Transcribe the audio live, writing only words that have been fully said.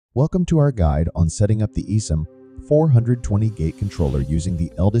Welcome to our guide on setting up the ESIM420 gate controller using the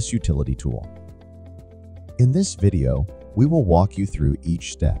ELDES utility tool. In this video, we will walk you through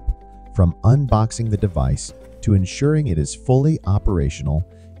each step, from unboxing the device to ensuring it is fully operational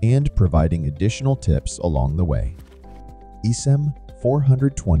and providing additional tips along the way.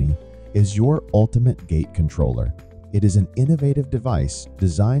 ESIM420 is your ultimate gate controller. It is an innovative device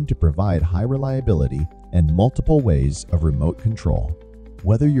designed to provide high reliability and multiple ways of remote control.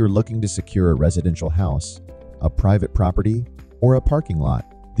 Whether you're looking to secure a residential house, a private property, or a parking lot,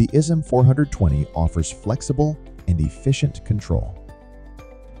 the ESIM420 offers flexible and efficient control.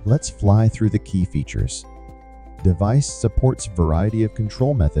 Let's fly through the key features. Device supports variety of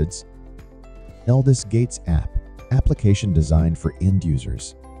control methods. ELDES Gates app, application designed for end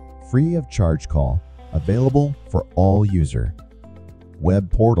users. Free of charge call, available for all user.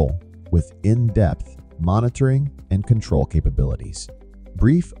 Web portal with in-depth monitoring and control capabilities.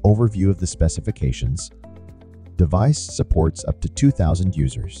 Brief overview of the specifications. Device supports up to 2,000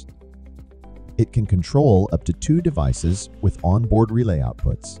 users. It can control up to 2 devices with onboard relay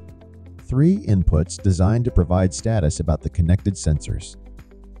outputs. 3 inputs designed to provide status about the connected sensors.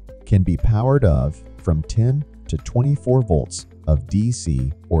 Can be powered from 10 to 24 volts of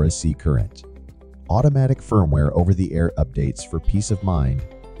DC or AC current. Automatic firmware over-the-air updates for peace of mind,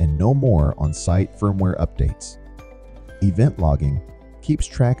 and no more on-site firmware updates. Event logging keeps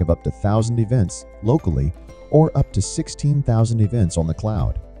track of up to 1,000 events locally or up to 16,000 events on the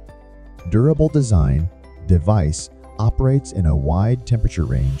cloud. Durable design, device operates in a wide temperature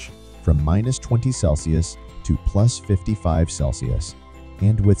range from -20 Celsius to +55 Celsius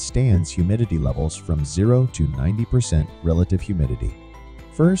and withstands humidity levels from 0 to 90% relative humidity.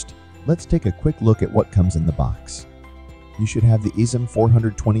 First, let's take a quick look at what comes in the box. You should have the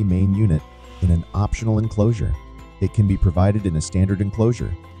ESIM420 main unit in an optional enclosure. It can be provided in a standard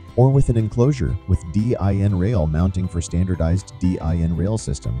enclosure or with an enclosure with DIN rail mounting for standardized DIN rail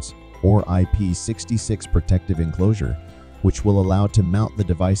systems, or IP66 protective enclosure, which will allow to mount the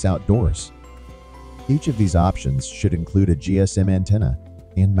device outdoors. Each of these options should include a GSM antenna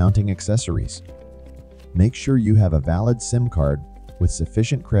and mounting accessories. Make sure you have a valid SIM card with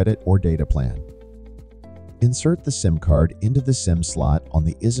sufficient credit or data plan. Insert the SIM card into the SIM slot on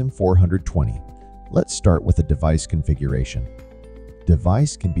the ESIM420. Let's start with the device configuration.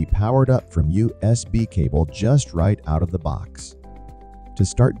 Device can be powered up from USB cable just right out of the box. To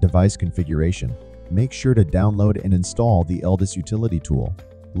start device configuration, make sure to download and install the ELDES utility tool.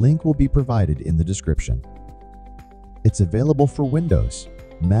 Link will be provided in the description. It's available for Windows,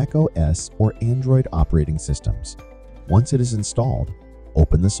 Mac OS, or Android operating systems. Once it is installed,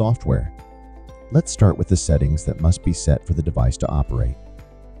 open the software. Let's start with the settings that must be set for the device to operate.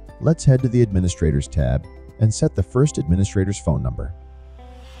 Let's head to the Administrators tab and set the first administrator's phone number.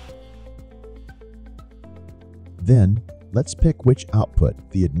 Then, let's pick which output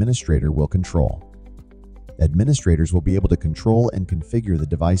the administrator will control. Administrators will be able to control and configure the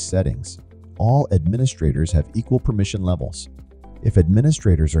device settings. All administrators have equal permission levels. If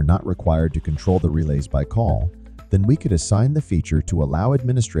administrators are not required to control the relays by call, then we could assign the feature to allow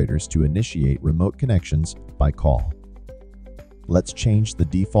administrators to initiate remote connections by call. Let's change the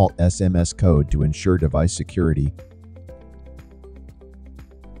default SMS code to ensure device security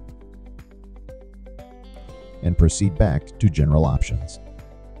and proceed back to General Options.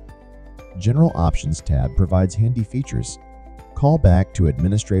 General Options tab provides handy features. Call back to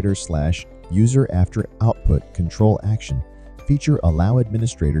administrator/user after output control action. Feature allow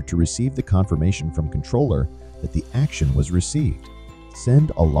administrator to receive the confirmation from controller that the action was received.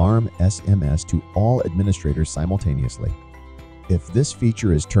 Send alarm SMS to all administrators simultaneously. If this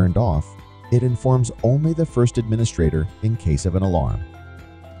feature is turned off, it informs only the first administrator in case of an alarm.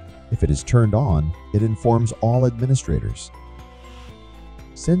 If it is turned on, it informs all administrators.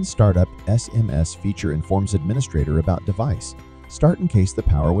 Send startup SMS feature informs administrator about device. Start in case the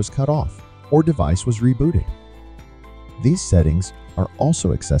power was cut off or device was rebooted. These settings are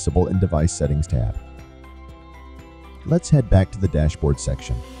also accessible in Device Settings tab. Let's head back to the dashboard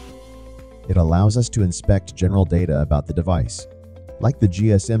section. It allows us to inspect general data about the device. Like the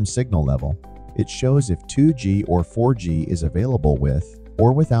GSM signal level, it shows if 2G or 4G is available with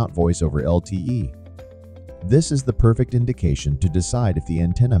or without voice over LTE. This is the perfect indication to decide if the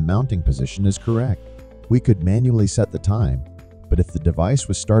antenna mounting position is correct. We could manually set the time, but if the device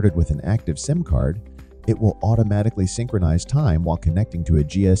was started with an active SIM card, it will automatically synchronize time while connecting to a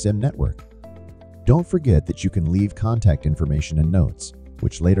GSM network. Don't forget that you can leave contact information and notes,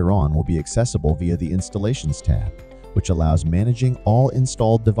 which later on will be accessible via the Installations tab, which allows managing all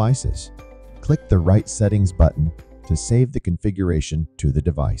installed devices. Click the right settings button to to save the configuration to the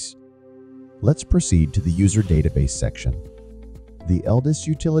device. Let's proceed to the user database section. The ELDES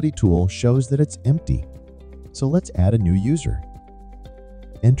utility tool shows that it's empty, so let's add a new user.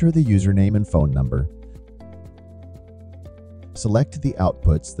 Enter the username and phone number. Select the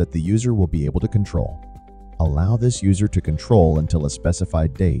outputs that the user will be able to control. Allow this user to control until a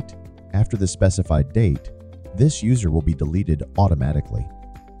specified date. After the specified date, this user will be deleted automatically.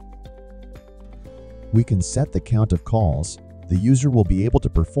 We can set the count of calls the user will be able to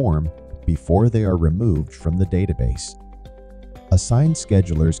perform before they are removed from the database. Assigned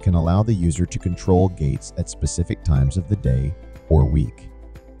schedulers can allow the user to control gates at specific times of the day or week.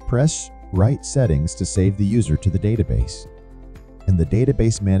 Press Write Settings to save the user to the database. In the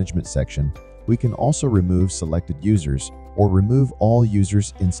Database Management section, we can also remove selected users or remove all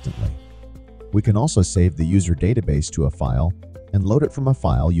users instantly. We can also save the user database to a file and load it from a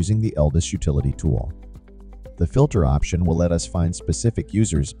file using the ELDES utility tool. The filter option will let us find specific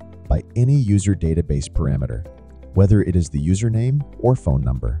users by any user database parameter, whether it is the username or phone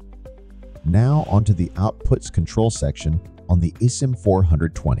number. Now onto the Outputs Control section on the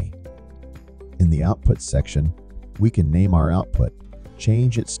ESIM420. In the Outputs section, we can name our output,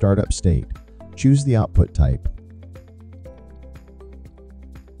 change its startup state, choose the output type,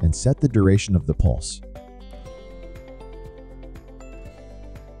 and set the duration of the pulse.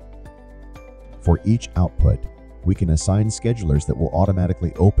 For each output, we can assign schedulers that will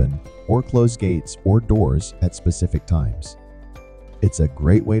automatically open or close gates or doors at specific times. It's a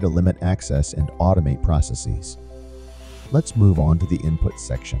great way to limit access and automate processes. Let's move on to the Inputs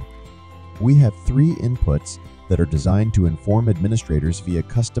section. We have 3 inputs that are designed to inform administrators via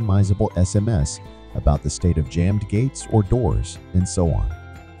customizable SMS about the state of jammed gates or doors, and so on.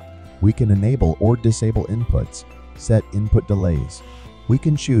 We can enable or disable inputs, set input delays. We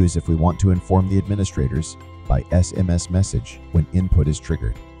can choose if we want to inform the administrators by SMS message when input is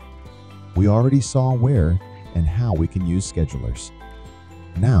triggered. We already saw where and how we can use schedulers.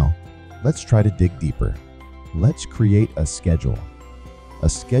 Now, let's try to dig deeper. Let's create a schedule. A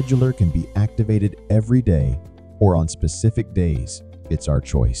scheduler can be activated every day or on specific days. It's our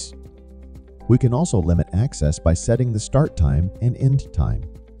choice. We can also limit access by setting the start time and end time.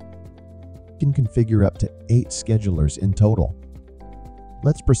 We can configure up to 8 schedulers in total.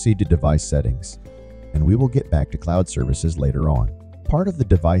 Let's proceed to device settings, and we will get back to cloud services later on. Part of the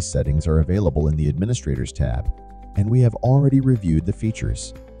device settings are available in the Administrators tab, and we have already reviewed the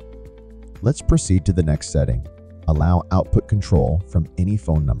features. Let's proceed to the next setting. Allow output control from any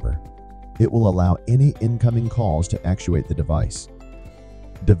phone number. It will allow any incoming calls to actuate the device.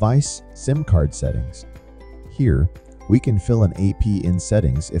 Device SIM card settings. Here, we can fill an AP in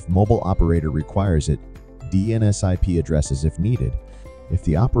settings if mobile operator requires it, DNS IP addresses if needed. If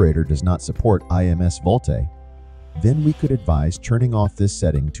the operator does not support IMS VoLTE, then we could advise turning off this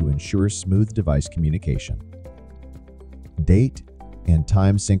setting to ensure smooth device communication. Date and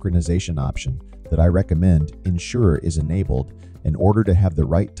time synchronization option that I recommend ensure is enabled in order to have the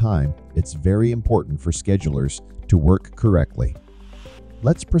right time. It's very important for schedulers to work correctly.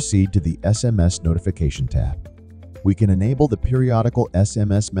 Let's proceed to the SMS notification tab. We can enable the periodical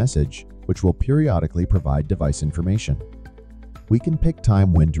SMS message, which will periodically provide device information. We can pick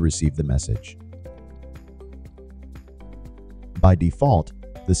time when to receive the message. By default,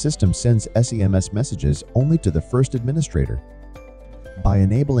 the system sends SMS messages only to the first administrator. By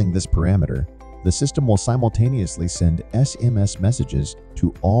enabling this parameter, the system will simultaneously send SMS messages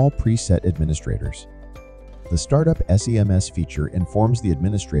to all preset administrators. The Startup SMS feature informs the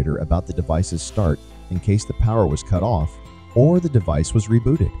administrator about the device's start in case the power was cut off or the device was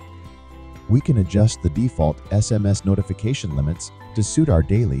rebooted. We can adjust the default SMS notification limits to suit our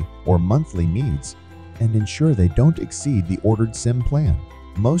daily or monthly needs and ensure they don't exceed the ordered SIM plan.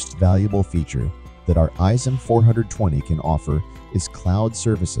 Most valuable feature that our ESIM420 can offer is cloud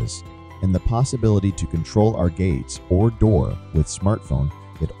services and the possibility to control our gates or door with smartphone.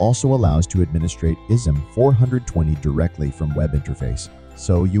 It also allows to administrate ESIM420 directly from web interface,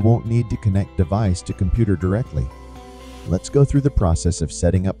 so you won't need to connect device to computer directly. Let's go through the process of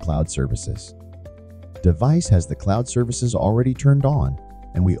setting up cloud services. Device has the cloud services already turned on,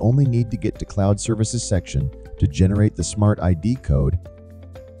 and we only need to get to cloud services section to generate the Smart ID code.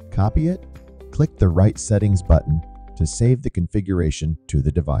 Copy it, click the Write Settings button to save the configuration to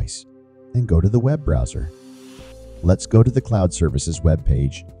the device, and go to the web browser. Let's go to the Cloud Services web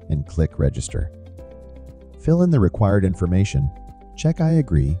page and click Register. Fill in the required information, check I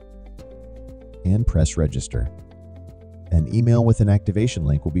agree, and press Register. An email with an activation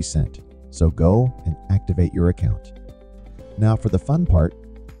link will be sent, so go and activate your account. Now for the fun part,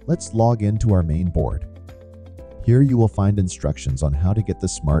 let's log into our main board. Here you will find instructions on how to get the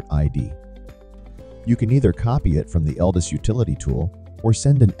Smart ID. You can either copy it from the ELDES utility tool or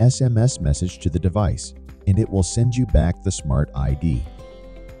send an SMS message to the device, and it will send you back the Smart ID.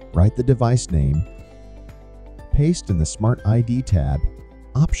 Write the device name, paste in the Smart ID tab.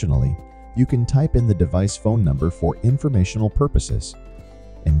 Optionally, you can type in the device phone number for informational purposes,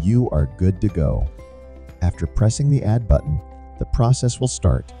 and you are good to go. After pressing the Add button, the process will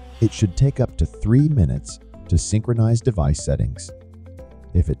start. It should take up to 3 minutes to synchronize device settings.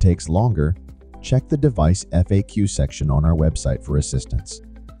 If it takes longer, check the device FAQ section on our website for assistance.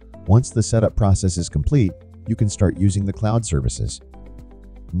 Once the setup process is complete, you can start using the cloud services.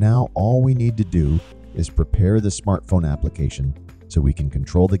 Now all we need to do is prepare the smartphone application so we can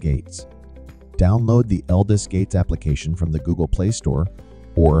control the gates. Download the ELDES Gates application from the Google Play Store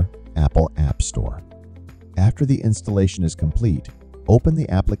or Apple App Store. After the installation is complete, open the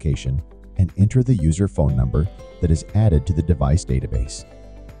application and enter the user phone number that is added to the device database.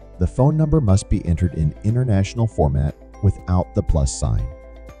 The phone number must be entered in international format without the plus sign.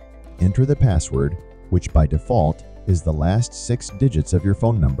 Enter the password, which by default is the last 6 digits of your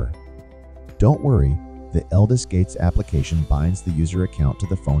phone number. Don't worry, the ELDES Gates application binds the user account to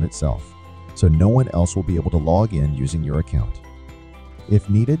the phone itself, so no one else will be able to log in using your account. If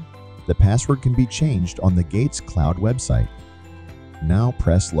needed, the password can be changed on the Gates Cloud website. Now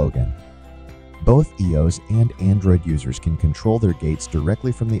press Login. Both iOS and Android users can control their gates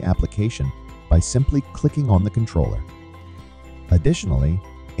directly from the application by simply clicking on the controller. Additionally,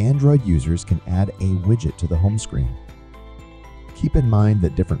 Android users can add a widget to the home screen. Keep in mind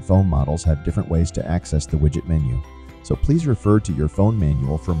that different phone models have different ways to access the widget menu, so please refer to your phone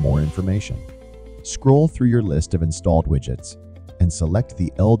manual for more information. Scroll through your list of installed widgets and select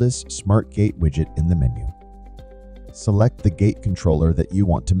the ELDES Smart Gate widget in the menu. Select the gate controller that you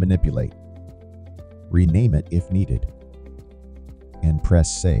want to manipulate. Rename it if needed, and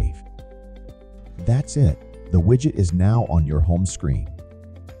press Save. That's it. The widget is now on your home screen.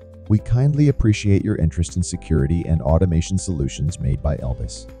 We kindly appreciate your interest in security and automation solutions made by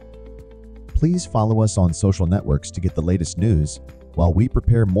ELDES. Please follow us on social networks to get the latest news while we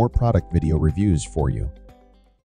prepare more product video reviews for you.